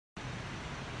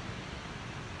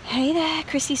Hey there,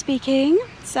 Chrissy speaking.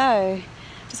 So,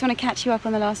 just want to catch you up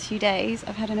on the last few days.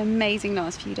 I've had an amazing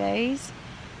last few days.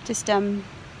 Just trying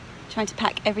to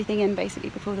pack everything in basically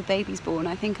before the baby's born.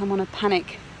 I think I'm on a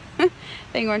panic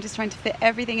thing where I'm just trying to fit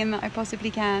everything in that I possibly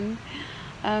can.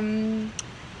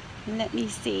 Let me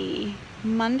see.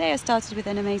 Monday I started with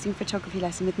an amazing photography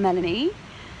lesson with Melanie.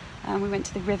 We went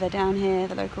to the river down here,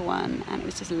 the local one, and it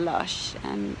was just lush,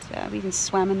 and we even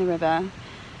swam in the river.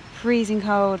 Freezing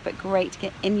cold, but great to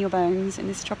get in your bones in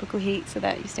this tropical heat so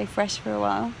that you stay fresh for a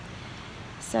while.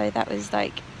 So that was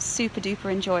like super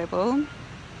duper enjoyable.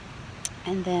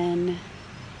 And then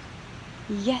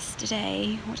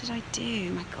yesterday, what did I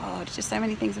do? My God, just so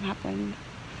many things have happened.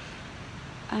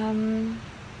 I'm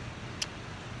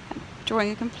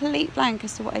drawing a complete blank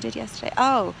as to what I did yesterday.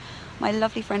 Oh, my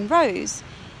lovely friend Rose,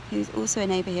 who's also a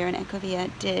neighbour here in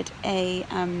Ecovia, did a,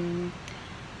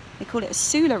 they call it a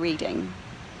Soula reading.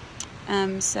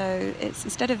 So it's,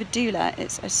 instead of a doula,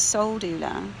 it's a soul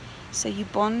doula. So you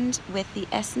bond with the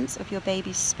essence of your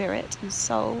baby's spirit and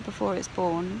soul before it's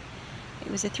born.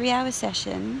 It was a 3-hour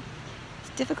session. It's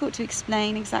difficult to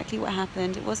explain exactly what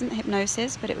happened. It wasn't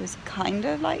hypnosis, but it was kind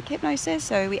of like hypnosis.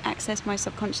 So we accessed my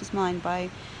subconscious mind by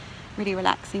really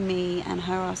relaxing me and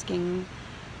her asking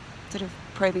sort of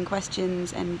probing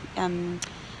questions and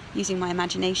using my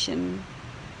imagination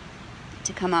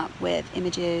to come up with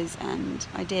images and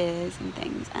ideas and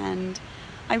things. And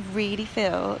I really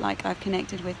feel like I've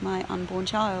connected with my unborn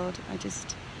child. I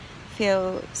just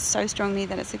feel so strongly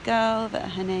that it's a girl,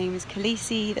 that her name is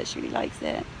Khaleesi, that she really likes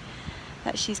it,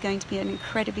 that she's going to be an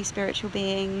incredibly spiritual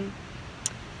being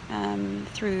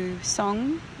through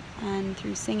song and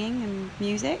through singing and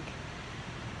music.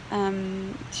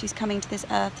 She's coming to this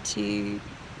earth to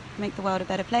make the world a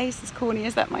better place, as corny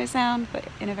as that might sound, but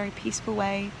in a very peaceful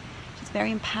way. She's a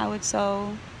very empowered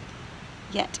soul,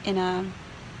 yet in a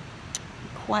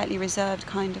quietly reserved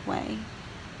kind of way.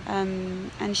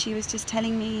 And she was just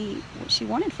telling me what she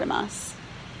wanted from us,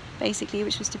 basically,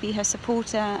 which was to be her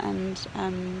supporter and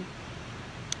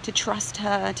to trust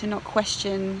her, to not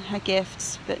question her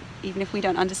gifts, but even if we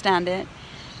don't understand it,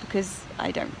 because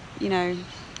I don't,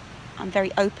 I'm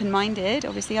very open-minded.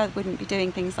 Obviously, I wouldn't be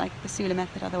doing things like the Soula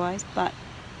method otherwise, but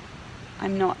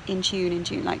I'm not in tune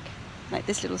like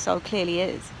this little soul clearly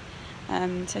is.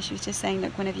 So she was just saying,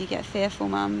 look, whenever you get fearful,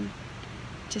 Mum,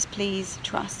 just please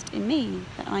trust in me,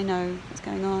 that I know what's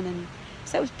going on. And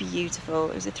so it was beautiful.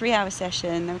 It was a 3-hour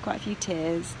session. There were quite a few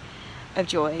tears of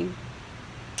joy.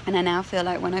 And I now feel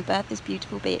like when I birth this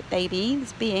beautiful baby,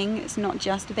 this being, it's not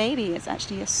just a baby, it's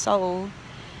actually a soul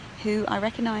who I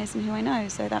recognise and who I know.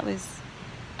 So that was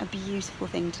a beautiful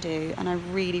thing to do, and I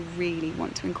really, really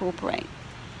want to incorporate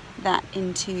that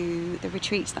into the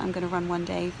retreats that I'm going to run one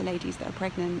day for ladies that are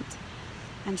pregnant,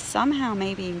 and somehow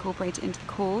maybe incorporate it into the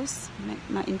course.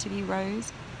 My interview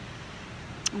Rose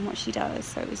and what she does.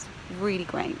 So it was really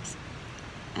great.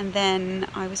 And then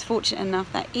I was fortunate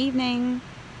enough that evening,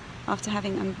 after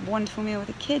having a wonderful meal with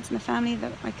the kids and the family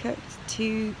that I cooked,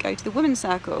 to go to the women's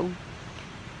circle,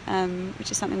 which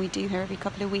is something we do here every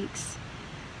couple of weeks,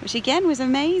 which again was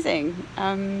amazing.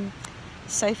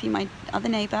 Sophie, my other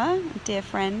neighbour, a dear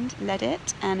friend, led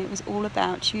it, and it was all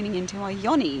about tuning into our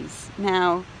Yonis.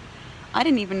 Now, I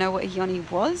didn't even know what a Yoni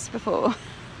was before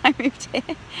I moved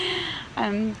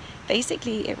here.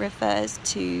 Basically, it refers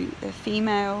to the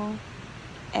female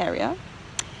area,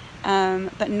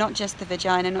 but not just the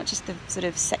vagina, not just the sort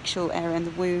of sexual area in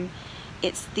the womb.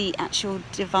 It's the actual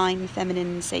divine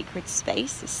feminine sacred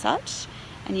space as such,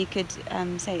 and you could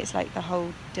say it's like the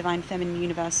whole divine feminine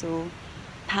universal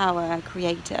power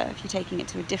creator if you're taking it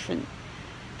to a different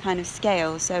kind of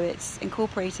scale. So it's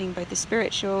incorporating both the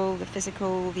spiritual, the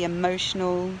physical, the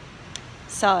emotional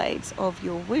sides of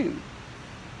your womb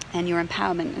and your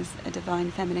empowerment as a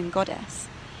divine feminine goddess.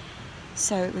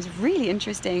 So it was really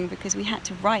interesting because we had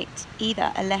to write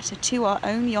either a letter to our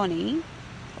own Yoni,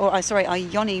 or our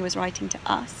Yoni was writing to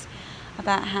us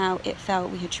about how it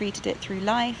felt we had treated it through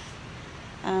life,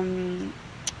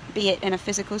 be it in a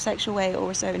physical, sexual way or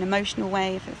also an emotional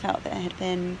way, if it felt that it had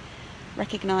been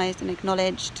recognised and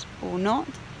acknowledged or not.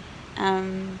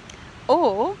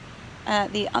 Or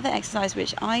the other exercise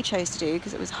which I chose to do,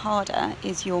 because it was harder,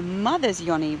 is your mother's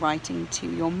Yoni writing to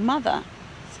your mother,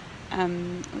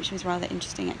 which was a rather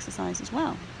interesting exercise as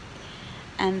well.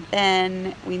 And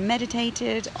then we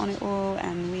meditated on it all,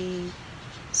 and we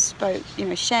spoke,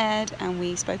 shared, and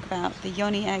we spoke about the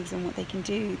Yoni eggs and what they can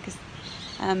do, because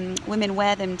women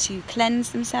wear them to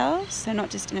cleanse themselves, so not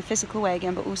just in a physical way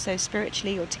again, but also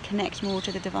spiritually, or to connect more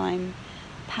to the divine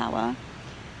power.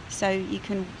 So you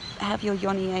can have your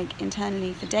Yoni egg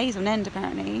internally for days on end,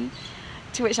 apparently,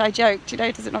 To which I joked, you know,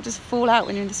 does it not just fall out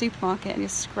when you're in the supermarket and you're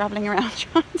scrabbling around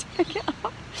trying to pick it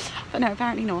up? But no,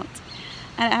 apparently not.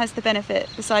 And it has the benefit,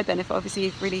 the side benefit, obviously,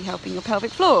 of really helping your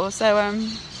pelvic floor. So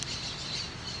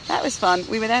that was fun.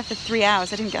 We were there for 3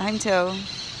 hours. I didn't get home till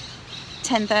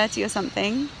 10:30 or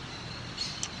something.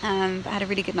 But I had a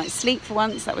really good night's sleep for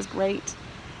once. That was great.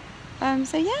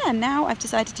 So yeah, now I've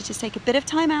decided to just take a bit of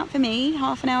time out for me,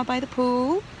 half an hour by the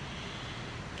pool,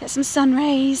 get some sun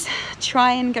rays,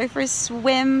 try and go for a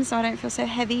swim so I don't feel so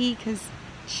heavy, because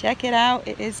check it out,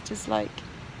 it is just like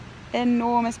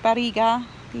enormous barriga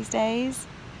these days.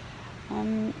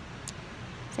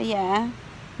 So yeah,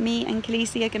 me and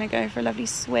Khaleesi are going to go for a lovely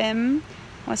swim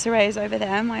while Soraya's over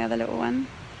there, my other little one,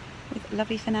 with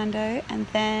lovely Fernando. And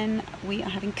then we are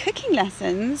having cooking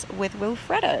lessons with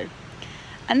Wilfredo,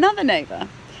 another Nova.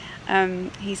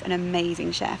 He's an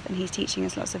amazing chef and he's teaching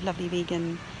us lots of lovely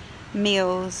vegan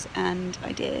meals and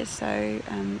ideas, so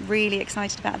I'm really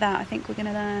excited about that. I think we're going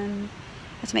to learn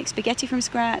how to make spaghetti from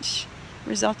scratch,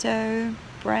 risotto,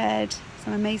 bread,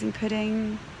 some amazing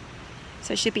pudding,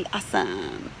 so it should be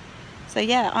awesome. So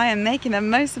yeah, I am making the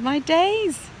most of my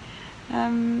days.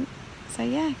 So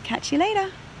yeah, catch you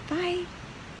later. Bye.